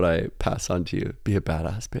that's what I pass on to you. Be a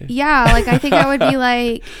badass, babe. Yeah, like I think I would be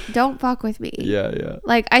like, don't fuck with me. Yeah.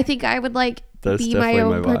 Like I think I would like be my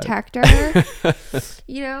own protector.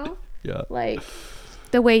 You know? Yeah. Like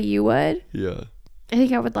the way you would. Yeah. I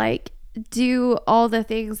think I would like do all the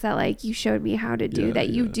things that like you showed me how to do, that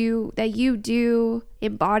you do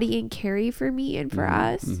embody and carry for me and for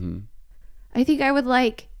us. I think I would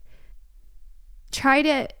like try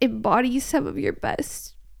to embody some of your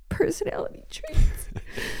best personality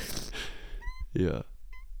traits. Yeah.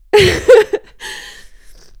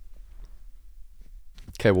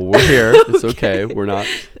 Okay, well, we're here. It's okay. We're not,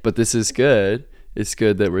 but this is good. It's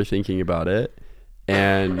good that we're thinking about it.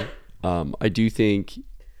 And I do think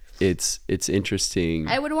it's interesting.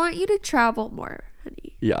 I would want you to travel more,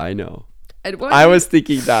 honey. Yeah, I know. I was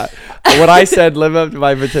thinking that when I said live up to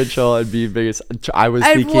my potential and be biggest, I was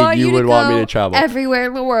thinking you would want me to travel everywhere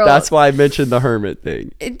in the world. That's why I mentioned the hermit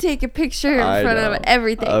thing. And take a picture in front of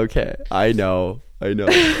everything. Okay, I know.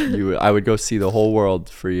 I would go see the whole world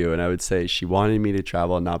for you, and I would say she wanted me to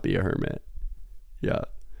travel and not be a hermit. Yeah.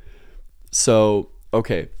 So,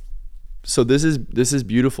 okay. So this is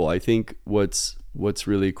beautiful. I think what's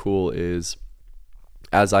really cool is,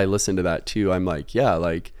 as I listen to that too, I'm like, yeah,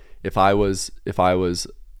 like if I was,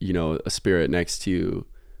 you know, a spirit next to you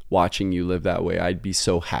watching you live that way, I'd be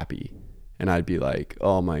so happy. And I'd be like,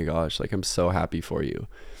 oh my gosh, like I'm so happy for you.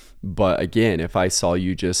 But again, if I saw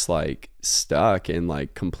you just like stuck and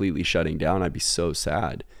like completely shutting down, I'd be so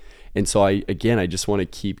sad. And so I just want to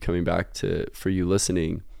keep coming back to, for you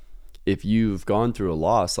listening, if you've gone through a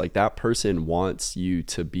loss, like that person wants you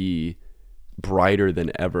to be brighter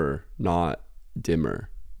than ever, not dimmer.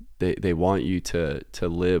 They want you to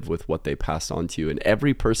live with what they passed on to you. And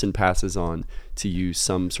every person passes on to you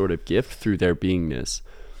some sort of gift through their beingness.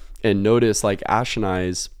 And notice, like Ash and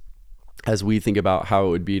I's, as we think about how it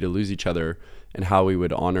would be to lose each other and how we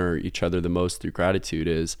would honor each other the most through gratitude,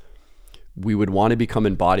 is we would want to become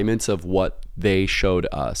embodiments of what they showed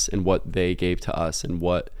us and what they gave to us and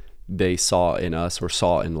what they saw in us or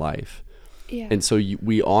saw in life. Yeah. And so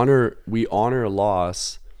we honor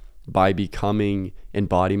loss by becoming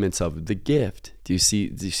embodiments of the gift. Do you see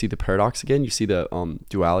the paradox again? You see the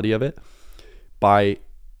duality of it? By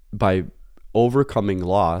overcoming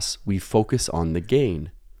loss, we focus on the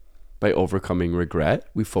gain. By overcoming regret,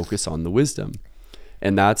 we focus on the wisdom.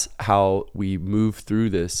 And that's how we move through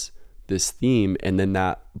this theme. And then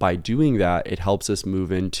that by doing that, it helps us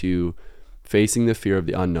move into facing the fear of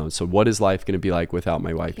the unknown. So what is life going to be like without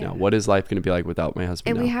my wife now? What is life going to be like without my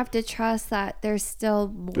husband now? And we have to trust that there's still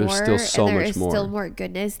more. There's still so and there much is more. still more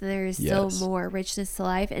goodness, and there is still more richness to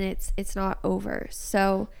life, and it's not over.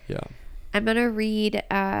 So yeah, I'm going to read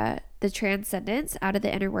The Transcendence out of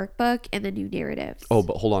the Inner Workbook and the New Narratives. Oh,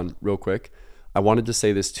 but hold on real quick. I wanted to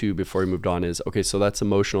say this too before we moved on is, okay, so that's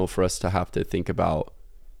emotional for us to have to think about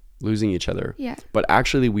losing each other. Yeah. But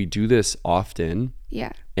actually we do this often.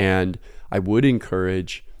 Yeah. And I would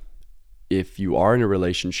encourage, if you are in a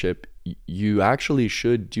relationship, you actually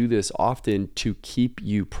should do this often to keep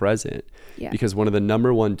you present. Yeah. Because one of the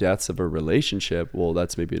number one deaths of a relationship, well,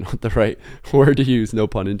 that's maybe not the right word to use, no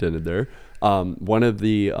pun intended there. One of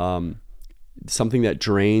the, something that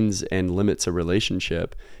drains and limits a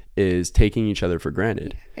relationship is taking each other for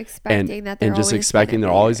granted. Expecting that they're and just always expecting gonna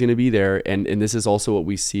they're be always there. going to be there. And this is also what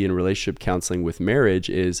we see in relationship counseling with marriage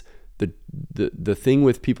is the thing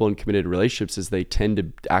with people in committed relationships is they tend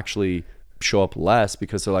to actually show up less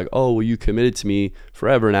because they're like, oh, well, you committed to me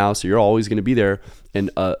forever now, so you're always going to be there. And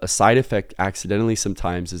a side effect accidentally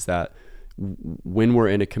sometimes is that when we're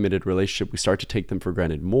in a committed relationship, we start to take them for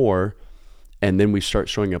granted more. And then we start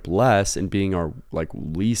showing up less and being our like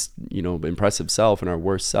least, impressive self and our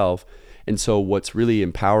worst self. And so what's really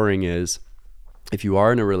empowering is if you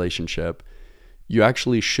are in a relationship, you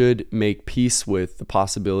actually should make peace with the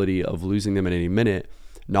possibility of losing them at any minute,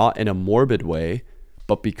 not in a morbid way,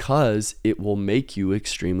 but because it will make you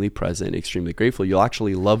extremely present, extremely grateful. You'll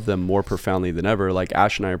actually love them more profoundly than ever. Like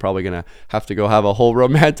Ash and I are probably going to have to go have a whole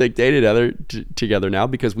romantic day together now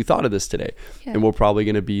because we thought of this today. Yeah. And we're probably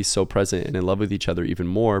going to be so present and in love with each other even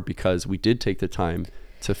more because we did take the time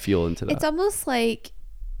to feel into that. It's almost like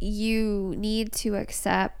you need to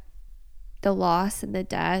accept the loss and the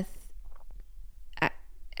death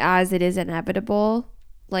as it is inevitable.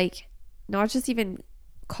 Like, not just even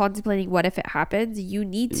contemplating what if it happens. You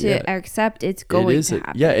need to accept it's going to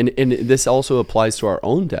happen. Yeah, and this also applies to our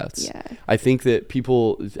own deaths. Yeah. I think that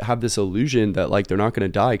people have this illusion that like they're not going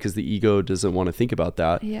to die because the ego doesn't want to think about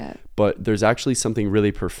that. Yeah. But there's actually something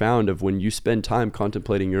really profound of when you spend time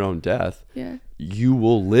contemplating your own death, you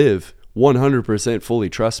will live 100% fully.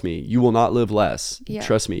 Trust me. You will not live less. Yeah.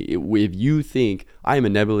 Trust me. If you think I am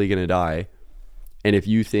inevitably going to die, and if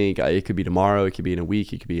you think it could be tomorrow, it could be in a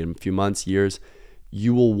week, it could be in a few months, years,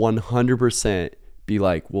 you will 100% be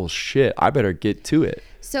like, well, shit, I better get to it.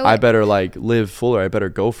 So I better like live fuller. I better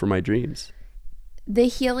go for my dreams. The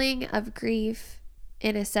healing of grief,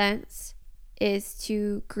 in a sense, is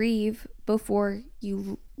to grieve before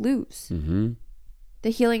you lose. Mm-hmm. The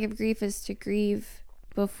healing of grief is to grieve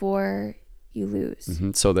before you lose.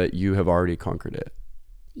 Mm-hmm. So that you have already conquered it.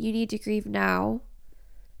 You need to grieve now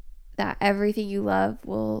that everything you love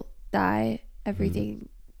will die, everything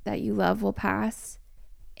that you love will pass.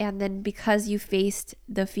 And then because you faced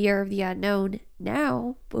the fear of the unknown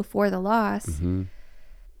now before the loss,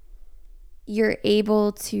 you're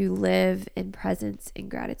able to live in presence and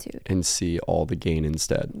gratitude. And see all the gain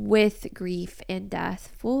instead. With grief and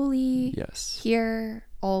death fully here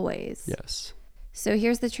always. Yes. So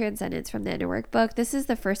here's the Transcendence from the Inner Workbook. This is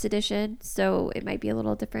the first edition, so it might be a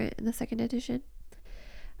little different in the second edition.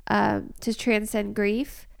 To transcend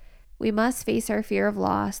grief, we must face our fear of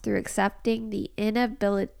loss through accepting the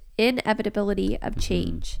inevitability of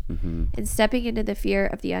change, and stepping into the fear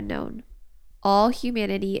of the unknown. All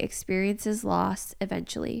humanity experiences loss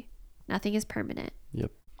eventually. Nothing is permanent.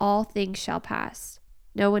 Yep. All things shall pass.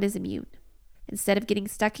 No one is immune. Instead of getting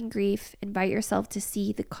stuck in grief, invite yourself to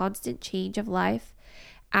see the constant change of life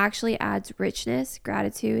actually adds richness,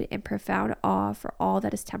 gratitude, and profound awe for all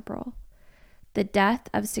that is temporal. The depth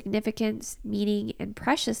of significance, meaning, and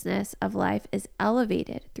preciousness of life is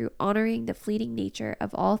elevated through honoring the fleeting nature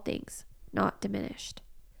of all things, not diminished.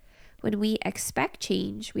 When we expect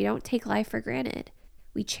change, we don't take life for granted.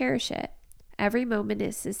 We cherish it. Every moment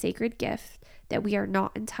is a sacred gift that we are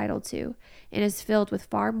not entitled to and is filled with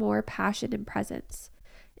far more passion and presence.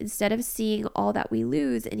 Instead of seeing all that we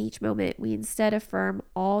lose in each moment, we instead affirm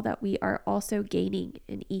all that we are also gaining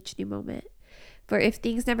in each new moment. For if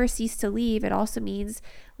things never cease to leave, it also means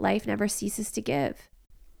life never ceases to give.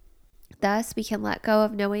 Thus, we can let go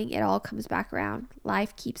of knowing it all comes back around.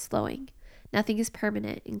 Life keeps flowing. Nothing is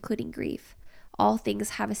permanent, including grief. All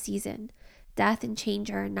things have a season. Death and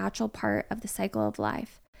change are a natural part of the cycle of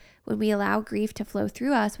life. When we allow grief to flow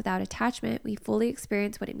through us without attachment, we fully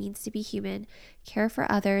experience what it means to be human, care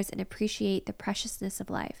for others, and appreciate the preciousness of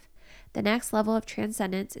life. The next level of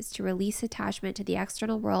transcendence is to release attachment to the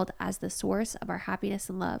external world as the source of our happiness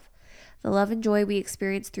and love. The love and joy we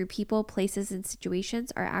experience through people, places, and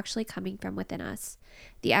situations are actually coming from within us.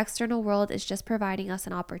 The external world is just providing us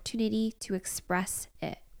an opportunity to express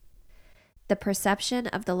it. The perception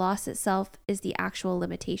of the loss itself is the actual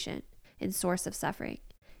limitation and source of suffering.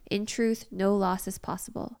 In truth, no loss is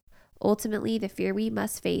possible. Ultimately, the fear we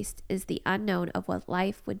must face is the unknown of what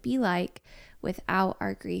life would be like without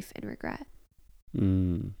our grief and regret.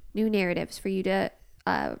 New narratives for you to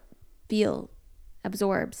feel,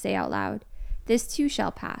 absorb, say out loud. This too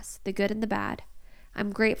shall pass, the good and the bad.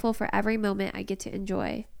 I'm grateful for every moment I get to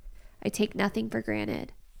enjoy. I take nothing for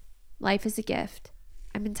granted. Life is a gift.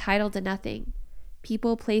 I'm entitled to nothing.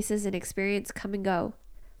 People, places, and experience come and go.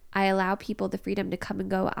 I allow people the freedom to come and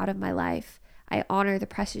go out of my life. I honor the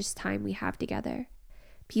precious time we have together.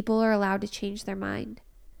 People are allowed to change their mind.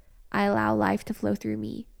 I allow life to flow through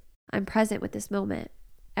me. I'm present with this moment.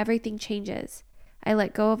 Everything changes. I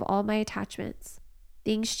let go of all my attachments.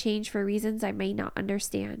 Things change for reasons I may not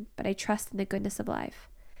understand, but I trust in the goodness of life.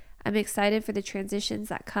 I'm excited for the transitions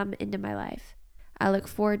that come into my life. I look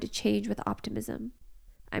forward to change with optimism.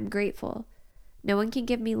 I'm grateful. No one can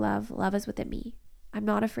give me love. Love is within me. I'm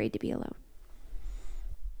not afraid to be alone.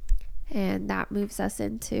 And that moves us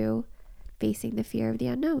into facing the fear of the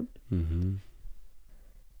unknown.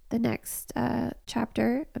 The next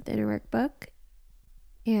chapter of the Inner Work book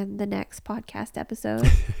and the next podcast episode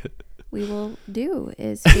we will do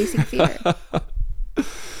is facing fear.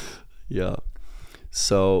 Yeah.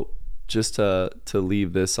 So just to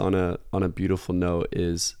leave this on a beautiful note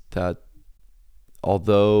is that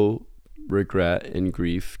although regret and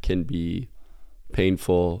grief can be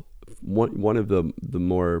painful, one of the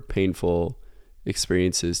more painful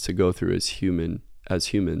experiences to go through as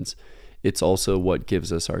humans, it's also what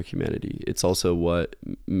gives us our humanity. It's also what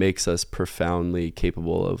makes us profoundly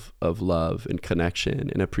capable of love and connection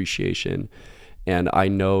and appreciation. And I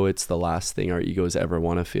know it's the last thing our egos ever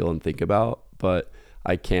want to feel and think about, but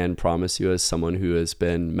I can promise you, as someone who has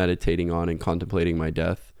been meditating on and contemplating my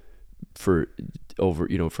death for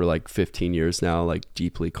like 15 years now, like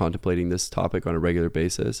deeply contemplating this topic on a regular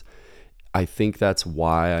basis, I think that's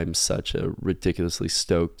why I'm such a ridiculously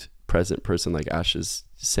stoked present person, like Ash is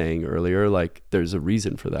saying earlier. Like, there's a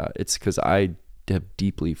reason for that. It's because I have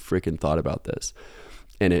deeply freaking thought about this,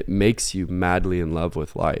 and it makes you madly in love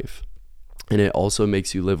with life. And it also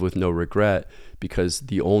makes you live with no regret, because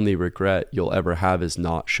the only regret you'll ever have is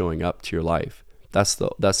not showing up to your life. That's the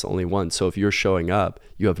only one. So if you're showing up,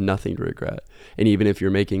 you have nothing to regret. And even if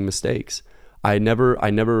you're making mistakes, I never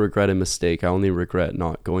regret a mistake. I only regret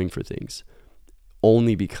not going for things.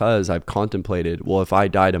 Only because I've contemplated, well, if I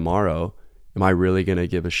die tomorrow, am I really going to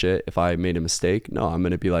give a shit if I made a mistake? No, I'm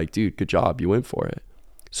going to be like, dude, good job. You went for it.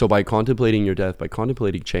 So by contemplating your death, by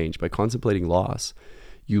contemplating change, by contemplating loss,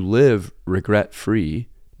 you live regret-free,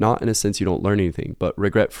 not in a sense you don't learn anything, but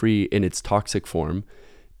regret-free in its toxic form,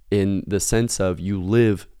 in the sense of you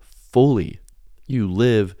live fully. You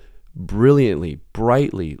live brilliantly,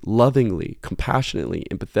 brightly, lovingly, compassionately,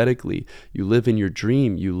 empathetically. You live in your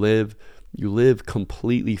dream. You live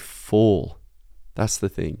completely full. That's the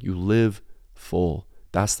thing. You live full.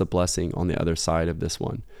 That's the blessing on the other side of this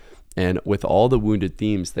one. And with all the wounded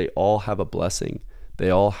themes, they all have a blessing. They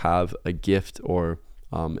all have a gift, or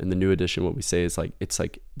in the new edition, what we say is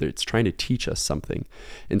it's trying to teach us something.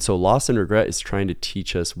 And so loss and regret is trying to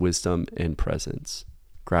teach us wisdom and presence,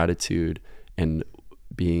 gratitude, and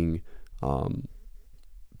being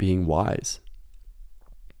wise.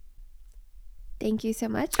 Thank you so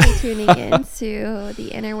much for tuning in to the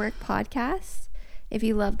Inner Work podcast. If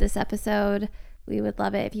you loved this episode, we would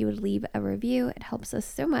love it if you would leave a review. It helps us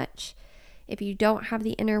so much. If you don't have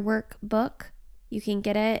the Inner Work book, you can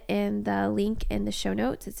get it in the link in the show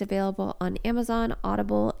notes. It's available on Amazon,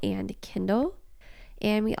 Audible, and Kindle.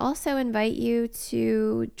 And we also invite you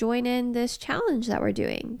to join in this challenge that we're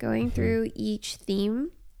doing, going through each theme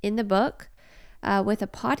in the book with a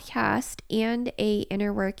podcast and a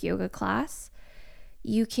Inner Work yoga class.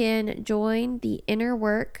 You can join the Inner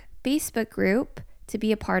Work Facebook group to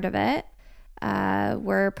be a part of it.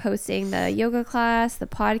 We're posting the yoga class, the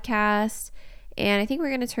podcast, and I think we're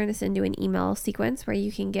going to turn this into an email sequence where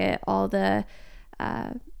you can get all the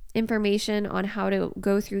information on how to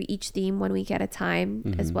go through each theme 1 week at a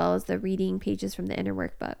time, as well as the reading pages from the Inner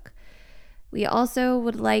Work book. We also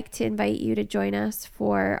would like to invite you to join us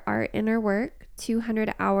for our Inner Work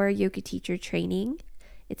 200-hour yoga teacher training.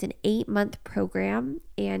 It's an 8-month program,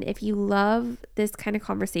 and if you love this kind of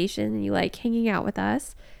conversation and you like hanging out with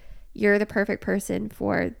us, you're the perfect person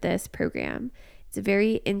for this program. It's a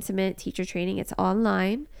very intimate teacher training. It's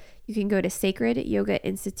online. You can go to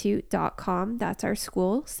sacredyogainstitute.com. That's our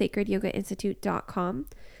school, sacredyogainstitute.com.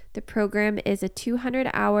 The program is a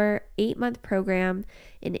 200-hour, 8-month program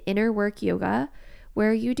in Inner Work yoga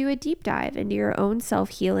where you do a deep dive into your own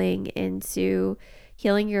self-healing, into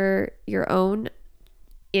healing your own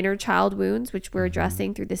inner child wounds, which we're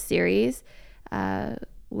addressing through this series,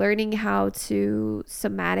 learning how to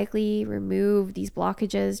somatically remove these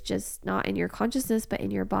blockages, just not in your consciousness, but in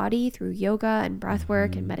your body through yoga and breath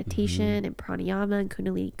work and meditation and pranayama and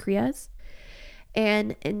kundalini kriyas.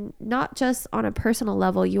 And not just on a personal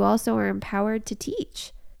level, you also are empowered to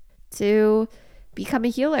teach, to become a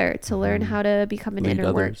healer, to learn how to become an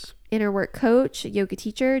inner work coach, a yoga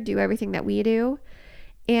teacher, do everything that we do.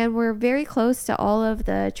 And we're very close to all of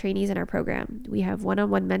the trainees in our program. We have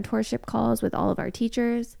one-on-one mentorship calls with all of our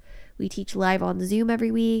teachers. We teach live on Zoom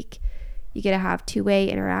every week. You get to have two-way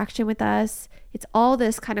interaction with us. It's all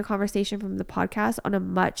this kind of conversation from the podcast on a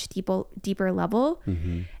much deeper level.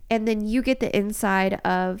 And then you get the inside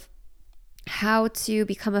of how to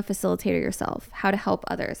become a facilitator yourself, how to help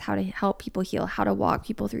others, how to help people heal, how to walk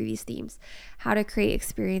people through these themes, how to create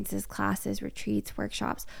experiences, classes, retreats,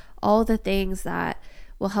 workshops, all the things that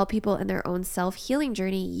will help people in their own self-healing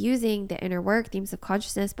journey using the inner work, themes of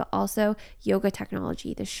consciousness, but also yoga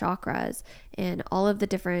technology, the chakras, and all of the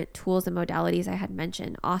different tools and modalities I had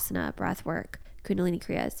mentioned, asana, breath work, kundalini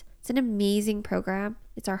kriyas. It's an amazing program.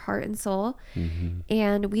 It's our heart and soul.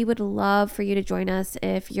 And we would love for you to join us.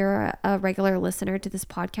 If you're a regular listener to this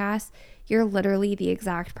podcast, you're literally the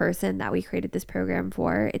exact person that we created this program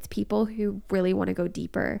for. It's people who really want to go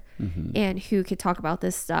deeper and who could talk about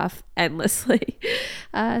this stuff endlessly.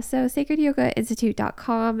 So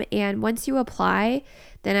sacredyogainstitute.com. And once you apply,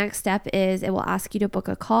 the next step is it will ask you to book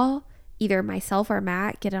a call. Either myself or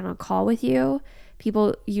Matt get on a call with you.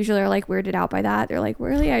 People usually are like weirded out by that. They're like,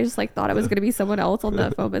 really? I just like thought it was going to be someone else on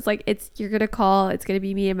the phone. It's like, you're going to call. It's going to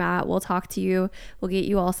be me and Matt. We'll talk to you. We'll get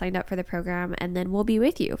you all signed up for the program. And then we'll be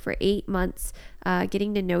with you for 8 months,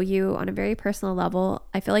 getting to know you on a very personal level.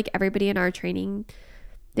 I feel like everybody in our training,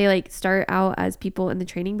 they like start out as people in the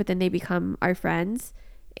training, but then they become our friends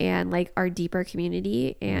and like our deeper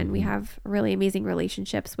community. And we have really amazing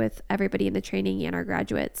relationships with everybody in the training and our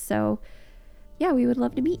graduates. So yeah, we would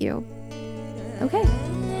love to meet you. Okay.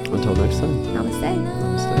 Until next time. Namaste.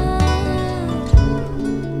 Namaste.